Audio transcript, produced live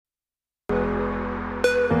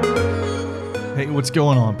Hey, what's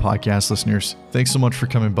going on, podcast listeners? Thanks so much for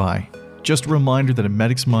coming by. Just a reminder that A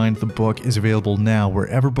Medic's Mind, the book, is available now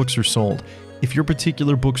wherever books are sold. If your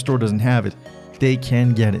particular bookstore doesn't have it, they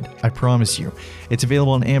can get it, I promise you. It's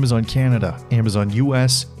available on Amazon Canada, Amazon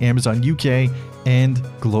US, Amazon UK, and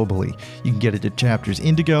globally. You can get it at Chapters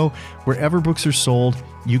Indigo. Wherever books are sold,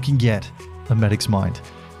 you can get A Medic's Mind.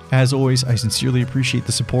 As always, I sincerely appreciate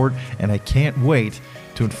the support, and I can't wait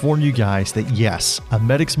to inform you guys that yes, A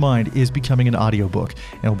Medic's Mind is becoming an audiobook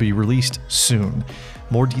and will be released soon.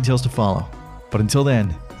 More details to follow. But until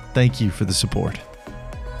then, thank you for the support.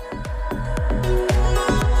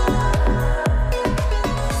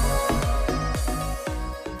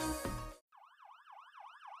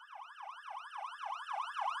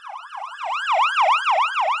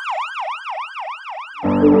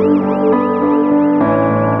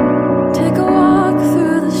 Take a walk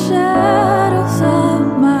through the shadows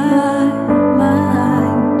of my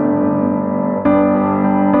mind.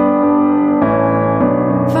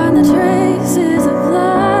 Find the traces of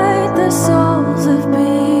light their souls left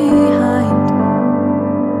behind.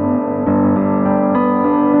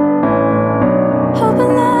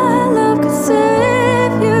 Hoping that love could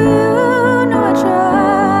save you. You know I tried.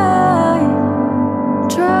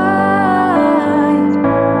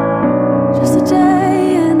 Just a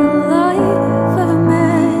day in the life of a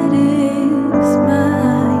medic's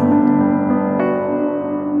mind.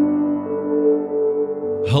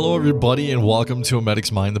 Hello, everybody, and welcome to A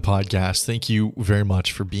Medic's Mind, the podcast. Thank you very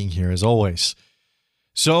much for being here, as always.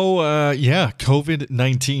 So,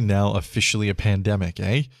 COVID-19 now officially a pandemic,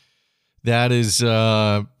 eh? That is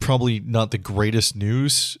probably not the greatest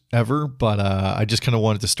news ever, but I just kind of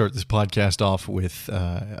wanted to start this podcast off with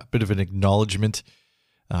a bit of an acknowledgement.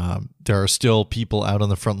 There are still people out on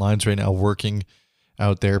the front lines right now working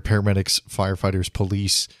out there, paramedics, firefighters,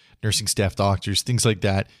 police, nursing staff, doctors, things like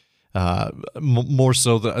that. More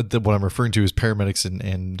so what I'm referring to is paramedics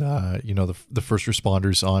and the first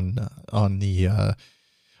responders on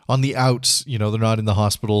the outs. You know, they're not in the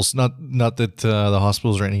hospitals. Not that the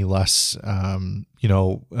hospitals are any less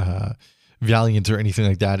valiant or anything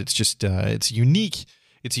like that. It's just it's unique.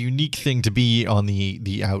 It's a unique thing to be on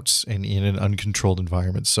the outs and in an uncontrolled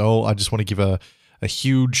environment. So I just want to give a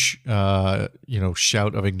huge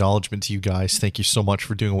shout of acknowledgement to you guys. Thank you so much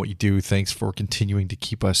for doing what you do. Thanks for continuing to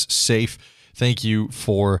keep us safe. Thank you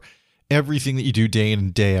for everything that you do day in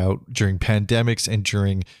and day out during pandemics and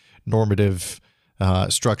during normative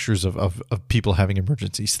structures of people having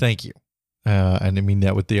emergencies. Thank you. And I mean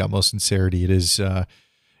that with the utmost sincerity. It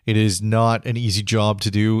is not an easy job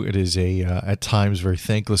to do. It is at times, very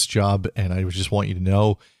thankless job. And I just want you to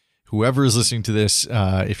know, whoever is listening to this,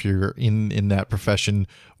 if you're in that profession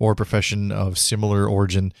or a profession of similar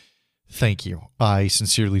origin, thank you. I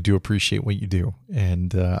sincerely do appreciate what you do.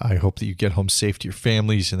 And I hope that you get home safe to your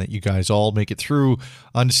families and that you guys all make it through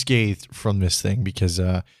unscathed from this thing. Because,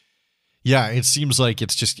 it seems like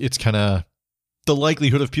it's kind of the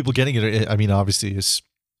likelihood of people getting it. I mean, obviously is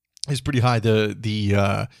pretty high.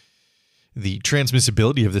 The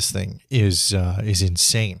transmissibility of this thing is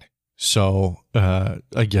insane. So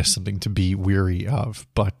I guess something to be weary of.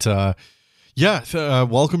 But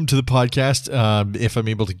welcome to the podcast. If I'm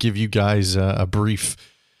able to give you guys a brief,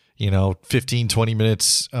 15, 20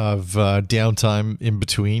 minutes of downtime in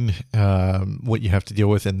between what you have to deal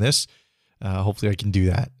with in this, hopefully I can do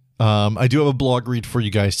that. I do have a blog read for you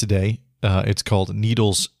guys today. It's called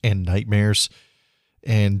Needles and Nightmares.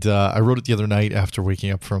 And I wrote it the other night after waking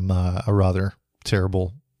up from a rather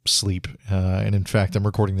terrible sleep. And in fact, I'm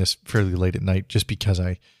recording this fairly late at night just because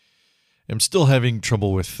I am still having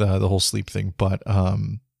trouble with the whole sleep thing. But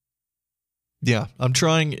I'm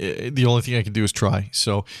trying. The only thing I can do is try.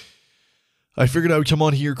 So I figured I would come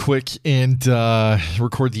on here quick and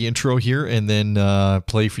record the intro here and then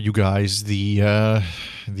play for you guys the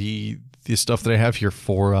stuff that I have here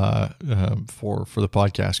for the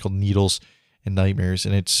podcast called Needles and Nightmares.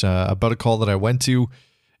 And it's about a call that I went to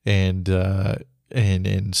and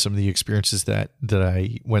some of the experiences that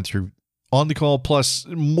I went through on the call, plus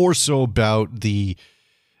more so about the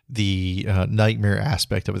nightmare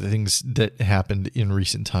aspect of it, the things that happened in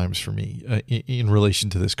recent times for me in relation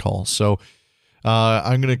to this call. So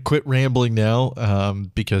I'm going to quit rambling now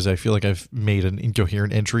because I feel like I've made an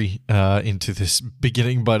incoherent entry into this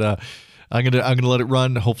beginning, but I'm gonna let it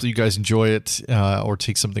run. Hopefully you guys enjoy it or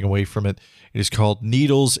take something away from it. It is called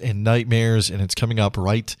Needles and Nightmares, and it's coming up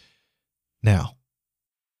right now.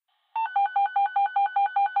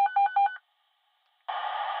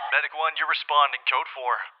 Medic 1, you're responding. Code 4.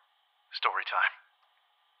 Story time.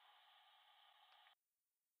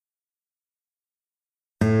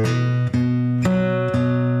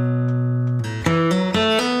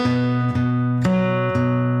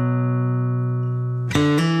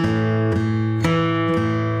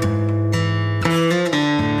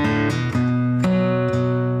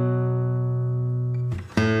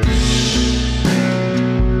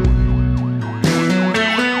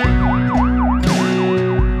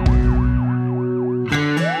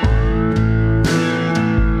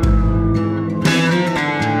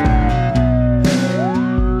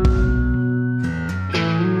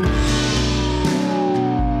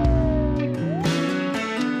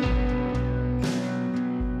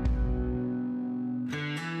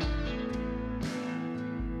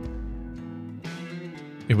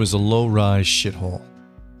 was a low-rise shithole.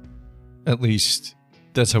 At least,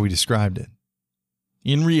 that's how he described it.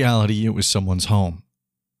 In reality, it was someone's home.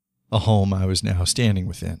 A home I was now standing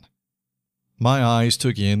within. My eyes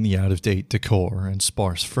took in the out-of-date decor and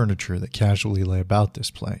sparse furniture that casually lay about this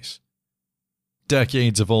place.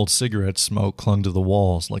 Decades of old cigarette smoke clung to the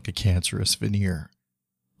walls like a cancerous veneer.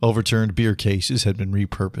 Overturned beer cases had been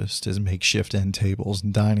repurposed as makeshift end tables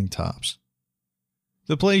and dining tops.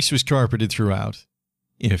 The place was carpeted throughout,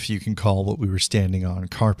 if you can call what we were standing on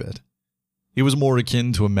carpet. It was more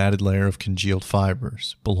akin to a matted layer of congealed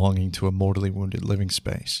fibers belonging to a mortally wounded living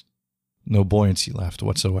space. No buoyancy left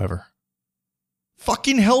whatsoever.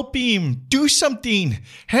 "Fucking help him! Do something!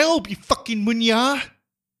 Help, you fucking munya!"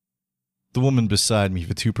 The woman beside me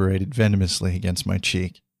vituperated venomously against my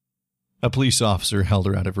cheek. A police officer held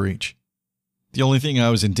her out of reach. The only thing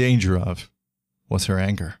I was in danger of was her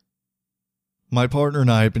anger. My partner and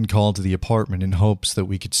I had been called to the apartment in hopes that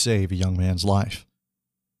we could save a young man's life.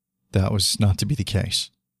 That was not to be the case.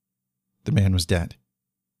 The man was dead.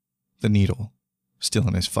 The needle still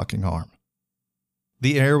in his fucking arm.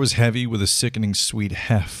 The air was heavy with a sickening sweet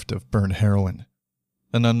heft of burnt heroin,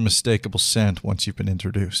 an unmistakable scent once you've been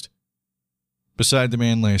introduced. Beside the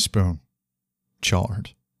man lay a spoon,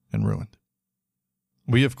 charred and ruined.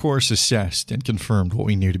 We, of course, assessed and confirmed what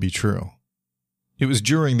we knew to be true. It was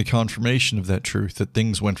during the confirmation of that truth that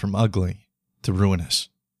things went from ugly to ruinous.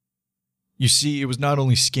 You see, it was not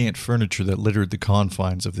only scant furniture that littered the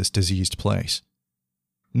confines of this diseased place.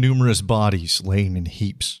 Numerous bodies lain in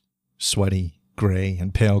heaps, sweaty, gray,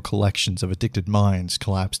 and pale collections of addicted minds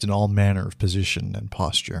collapsed in all manner of position and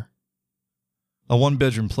posture. A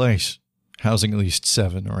one-bedroom place, housing at least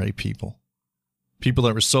 7 or 8 people. People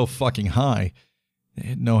that were so fucking high, they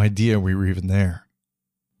had no idea we were even there.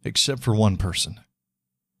 Except for one person.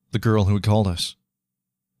 The girl who had called us.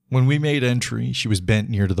 When we made entry, she was bent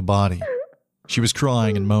near to the body. She was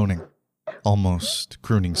crying and moaning, almost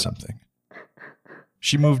crooning something.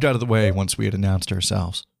 She moved out of the way once we had announced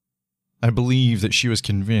ourselves. I believe that she was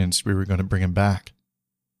convinced we were going to bring him back.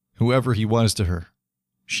 Whoever he was to her,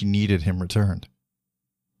 she needed him returned.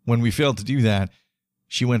 When we failed to do that,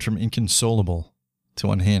 she went from inconsolable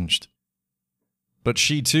to unhinged. But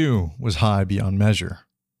she, too, was high beyond measure,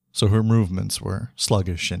 so her movements were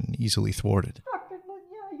sluggish and easily thwarted. Fucking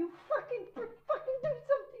Munya, you fucking do something.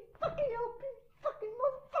 Fucking help me. Fucking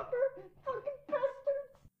motherfucker. Fucking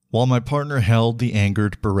bastard. While my partner held the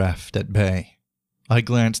angered bereft at bay, I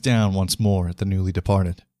glanced down once more at the newly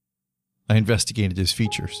departed. I investigated his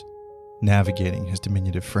features, navigating his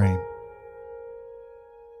diminutive frame.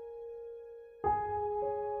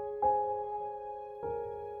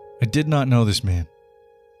 I did not know this man,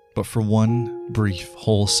 but for one brief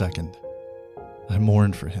whole second, I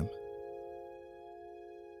mourned for him.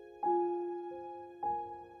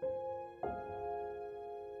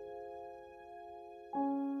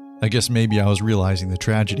 I guess maybe I was realizing the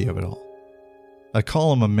tragedy of it all. I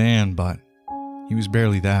call him a man, but he was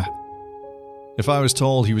barely that. If I was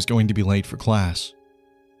told he was going to be late for class,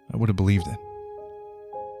 I would have believed it.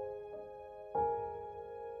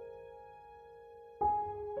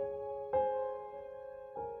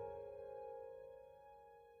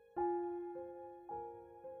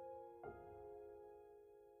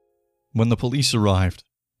 When the police arrived,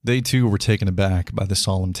 they too were taken aback by the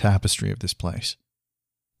solemn tapestry of this place.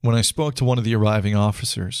 When I spoke to one of the arriving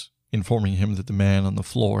officers, informing him that the man on the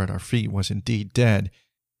floor at our feet was indeed dead,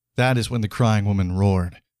 that is when the crying woman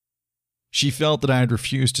roared. She felt that I had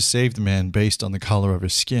refused to save the man based on the color of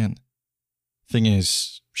his skin. Thing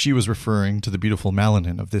is, she was referring to the beautiful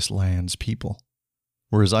melanin of this land's people,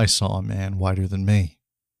 whereas I saw a man whiter than me.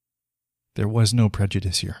 There was no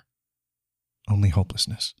prejudice here, only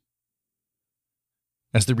hopelessness.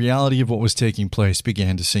 As the reality of what was taking place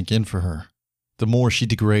began to sink in for her, the more she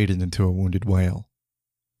degraded into a wounded wail,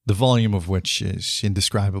 the volume of which is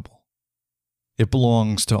indescribable. It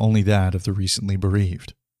belongs to only that of the recently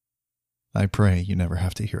bereaved. I pray you never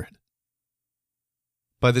have to hear it.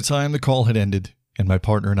 By the time the call had ended and my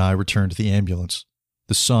partner and I returned to the ambulance,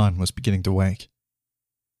 the sun was beginning to wake.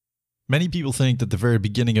 Many people think that the very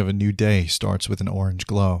beginning of a new day starts with an orange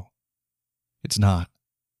glow. It's not.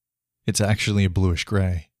 It's actually a bluish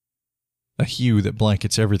gray, a hue that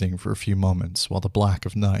blankets everything for a few moments while the black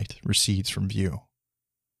of night recedes from view.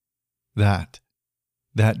 That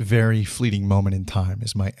very fleeting moment in time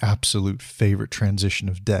is my absolute favorite transition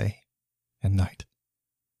of day and night.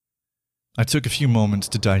 I took a few moments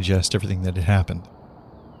to digest everything that had happened.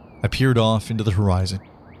 I peered off into the horizon,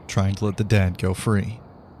 trying to let the dead go free.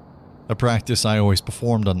 A practice I always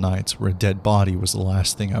performed on nights where a dead body was the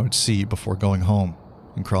last thing I would see before going home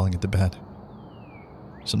and crawling into bed.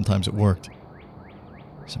 Sometimes it worked.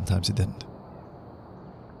 Sometimes it didn't.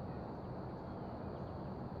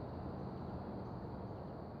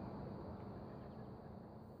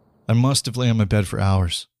 I must have lay on my bed for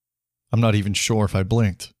hours. I'm not even sure if I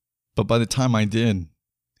blinked, but by the time I did,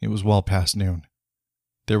 it was well past noon.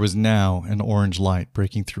 There was now an orange light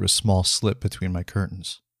breaking through a small slit between my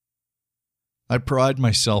curtains. I pried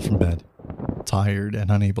myself from bed, tired and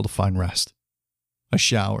unable to find rest. I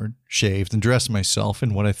showered, shaved, and dressed myself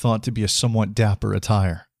in what I thought to be a somewhat dapper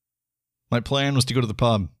attire. My plan was to go to the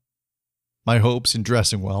pub. My hopes in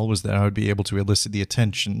dressing well was that I would be able to elicit the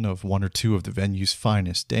attention of one or two of the venue's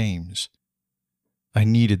finest dames. I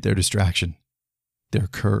needed their distraction, their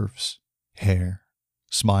curves, hair,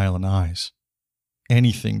 smile, and eyes.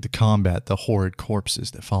 Anything to combat the horrid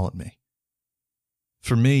corpses that followed me.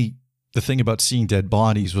 For me, the thing about seeing dead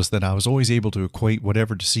bodies was that I was always able to equate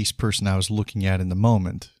whatever deceased person I was looking at in the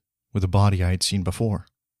moment with a body I had seen before,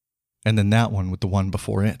 and then that one with the one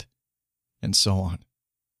before it, and so on.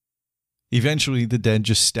 Eventually, the dead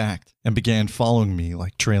just stacked and began following me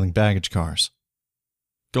like trailing baggage cars.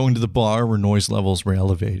 Going to the bar where noise levels were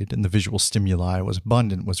elevated and the visual stimuli was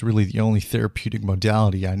abundant was really the only therapeutic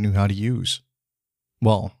modality I knew how to use.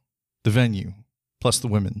 Well, the venue, plus the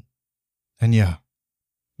women, and yeah,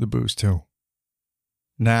 the booze too.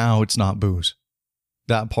 Now it's not booze.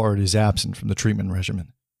 That part is absent from the treatment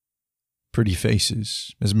regimen. Pretty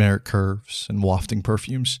faces, mesmeric curves, and wafting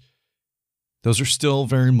perfumes, those are still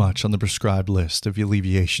very much on the prescribed list of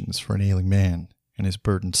alleviations for an ailing man and his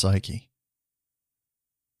burdened psyche.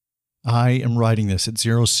 I am writing this at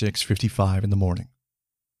 06:55 in the morning.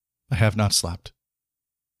 I have not slept.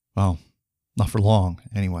 Well, not for long,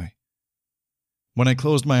 anyway. When I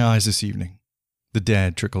closed my eyes this evening, the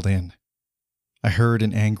dead trickled in. I heard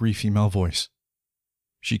an angry female voice.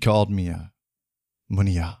 She called me a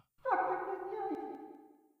munia,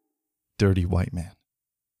 dirty white man.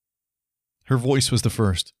 Her voice was the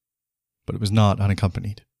first, but it was not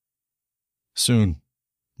unaccompanied. Soon,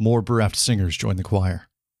 more bereft singers joined the choir.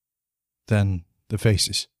 Then the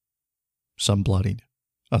faces, some bloodied,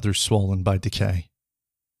 others swollen by decay.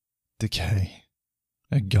 Decay,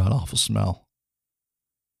 a god-awful smell.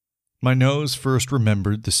 My nose first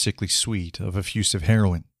remembered the sickly sweet of effusive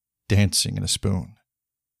heroin dancing in a spoon.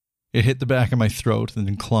 It hit the back of my throat and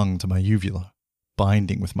then clung to my uvula,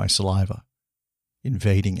 binding with my saliva,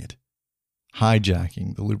 invading it,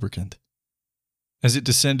 hijacking the lubricant. As it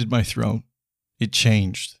descended my throat, it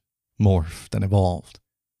changed, morphed, and evolved.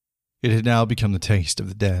 It had now become the taste of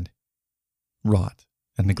the dead, rot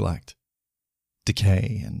and neglect,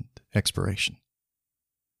 decay and expiration.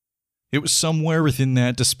 It was somewhere within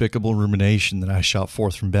that despicable rumination that I shot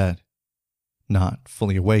forth from bed, not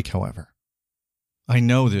fully awake, however. I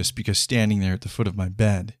know this because standing there at the foot of my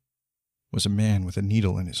bed was a man with a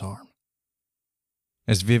needle in his arm.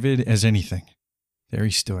 As vivid as anything, there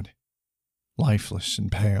he stood, lifeless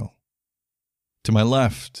and pale. To my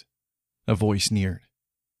left, a voice neared,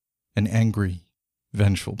 an angry,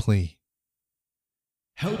 vengeful plea.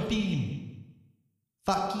 Help him!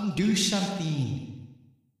 Fucking do something!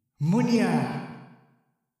 Munia!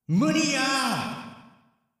 Munia!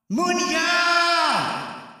 Munia!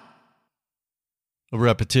 A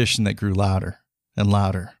repetition that grew louder and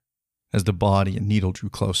louder as the body and needle drew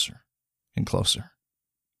closer and closer.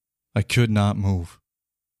 I could not move.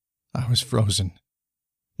 I was frozen,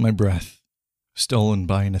 my breath stolen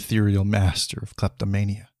by an ethereal master of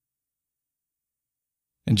kleptomania.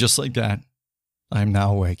 And just like that, I am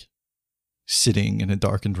now awake, sitting in a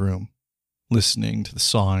darkened room, listening to the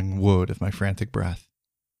sawing wood of my frantic breath,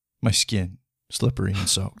 my skin slippery and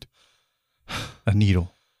soaked. A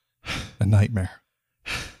needle, a nightmare,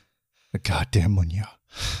 a goddamn munya.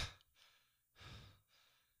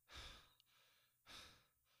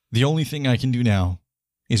 The only thing I can do now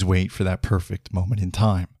is wait for that perfect moment in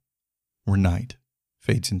time, where night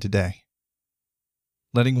fades into day,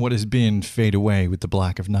 letting what has been fade away with the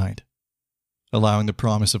black of night, allowing the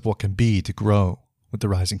promise of what can be to grow with the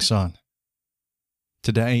rising sun.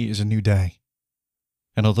 Today is a new day,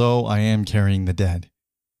 and although I am carrying the dead,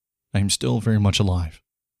 I am still very much alive,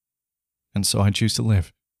 and so I choose to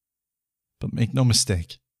live. But make no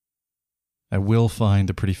mistake, I will find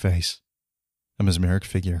a pretty face, a mesmeric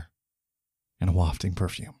figure, and a wafting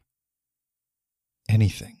perfume.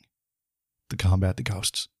 Anything to combat the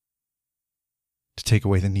ghosts, to take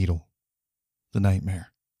away the needle, the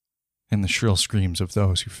nightmare, and the shrill screams of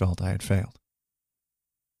those who felt I had failed.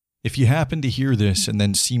 If you happen to hear this and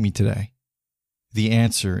then see me today, the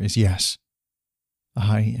answer is yes.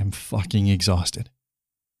 I am fucking exhausted.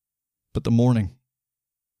 But the morning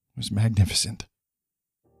was magnificent.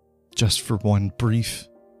 Just for one brief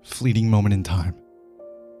fleeting moment in time,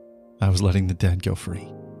 I was letting the dead go free.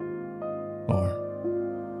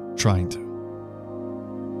 Or trying to.